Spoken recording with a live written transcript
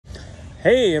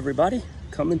Hey everybody,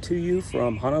 coming to you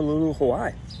from Honolulu,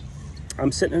 Hawaii.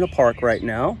 I'm sitting in a park right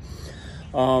now,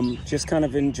 just kind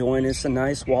of enjoying. It's a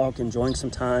nice walk, enjoying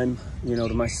some time, to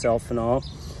myself and all.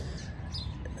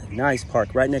 A nice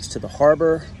park right next to the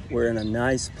harbor. We're in a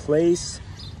nice place.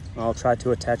 I'll try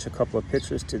to attach a couple of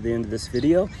pictures to the end of this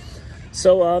video.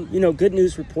 So, good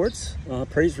news reports,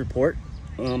 praise report.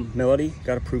 Melody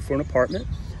got approved for an apartment.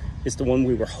 It's the one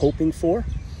we were hoping for.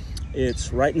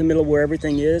 It's right in the middle where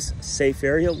everything is, safe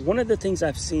area. One of the things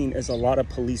I've seen is a lot of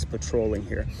police patrolling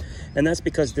here. And that's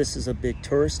because this is a big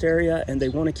tourist area and they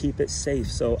want to keep it safe.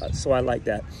 So I like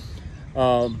that.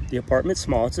 The apartment's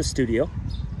small, it's a studio.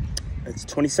 It's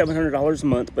 $2,700 a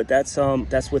month, but that's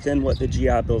within what the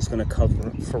GI Bill is going to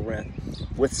cover for rent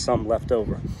with some left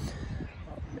over.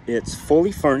 It's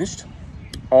fully furnished.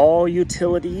 All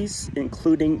utilities,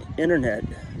 including internet,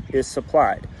 is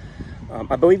supplied.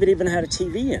 I believe it even had a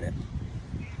TV in it.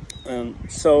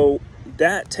 So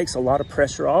that takes a lot of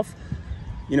pressure off,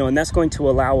 and that's going to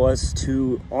allow us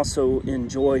to also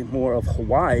enjoy more of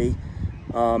Hawaii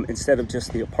instead of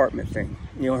just the apartment thing.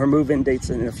 Her move-in date's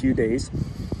in a few days.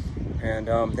 And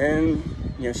then,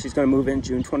 she's going to move in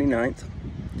June 29th,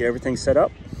 get everything set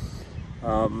up.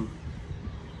 And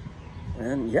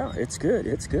yeah, it's good.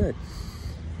 It's good.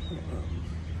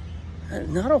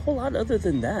 Not a whole lot other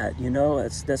than that,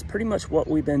 that's pretty much what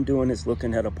we've been doing, is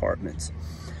looking at apartments.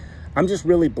 I'm just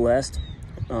really blessed.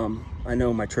 I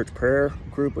know my church prayer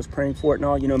group was praying for it and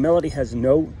all. Melody has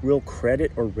no real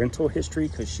credit or rental history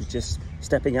because she's just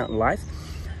stepping out in life.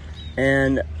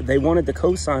 And they wanted the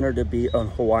co-signer to be a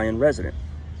Hawaiian resident.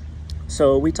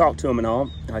 So we talked to them and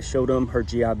all. I showed them her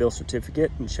GI Bill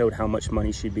certificate and showed how much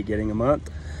money she'd be getting a month.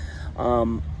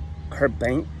 Her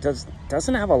bank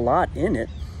doesn't have a lot in it.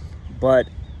 But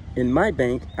in my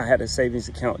bank, I had a savings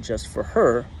account just for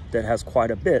her that has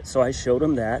quite a bit. So I showed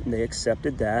them that and they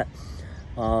accepted that.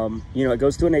 It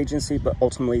goes to an agency, but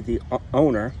ultimately the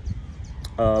owner,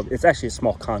 it's actually a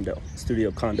small condo, studio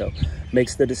condo,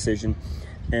 makes the decision.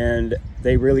 And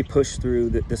they really pushed through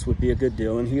that this would be a good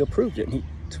deal, and he approved it. And he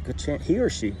took a chance,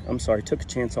 took a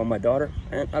chance on my daughter.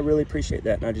 And I really appreciate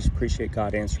that. And I just appreciate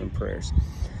God answering prayers.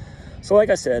 So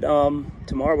like I said,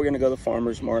 tomorrow we're going to go to the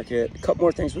farmer's market. A couple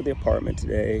more things with the apartment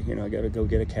today. I got to go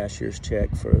get a cashier's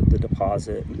check for the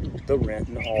deposit, the rent,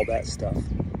 and all that stuff.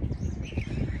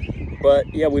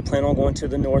 But yeah, we plan on going to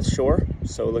the North Shore.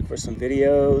 So look for some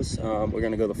videos. We're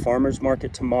going to go to the farmer's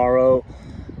market tomorrow.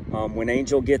 When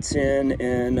Angel gets in,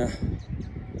 and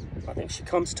I think she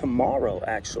comes tomorrow,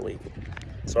 actually.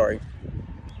 Sorry.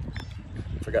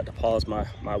 Forgot to pause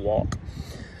my walk.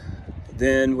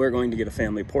 Then we're going to get a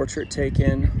family portrait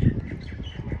taken.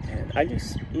 And I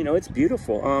just, it's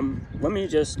beautiful. Let me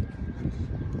just,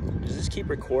 does this keep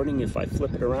recording if I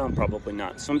flip it around? Probably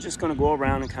not. So I'm just going to go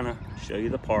around and kind of show you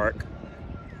the park.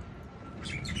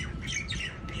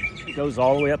 It goes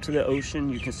all the way up to the ocean.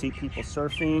 You can see people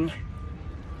surfing.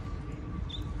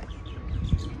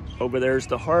 Over there's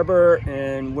the harbor,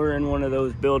 and we're in one of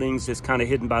those buildings that's kind of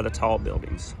hidden by the tall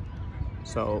buildings.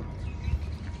 So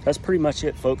that's pretty much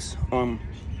it, folks. I'm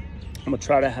gonna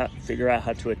try to figure out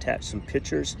how to attach some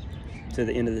pictures to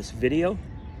the end of this video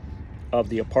of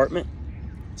the apartment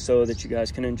so that you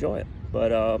guys can enjoy it.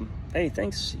 But hey,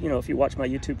 thanks. If you watch my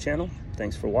YouTube channel,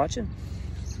 thanks for watching.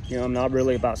 I'm not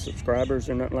really about subscribers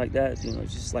or nothing like that.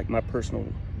 It's just like my personal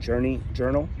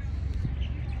journal.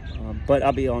 But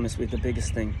I'll be honest with you, the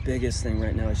biggest thing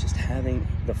right now is just having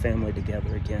the family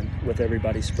together again, with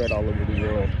everybody spread all over the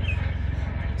world.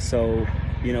 So,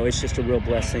 it's just a real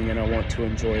blessing, and I want to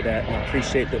enjoy that. And I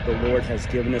appreciate that the Lord has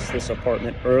given us this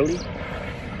apartment early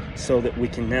so that we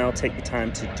can now take the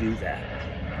time to do that.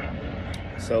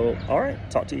 So, all right,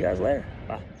 talk to you guys later.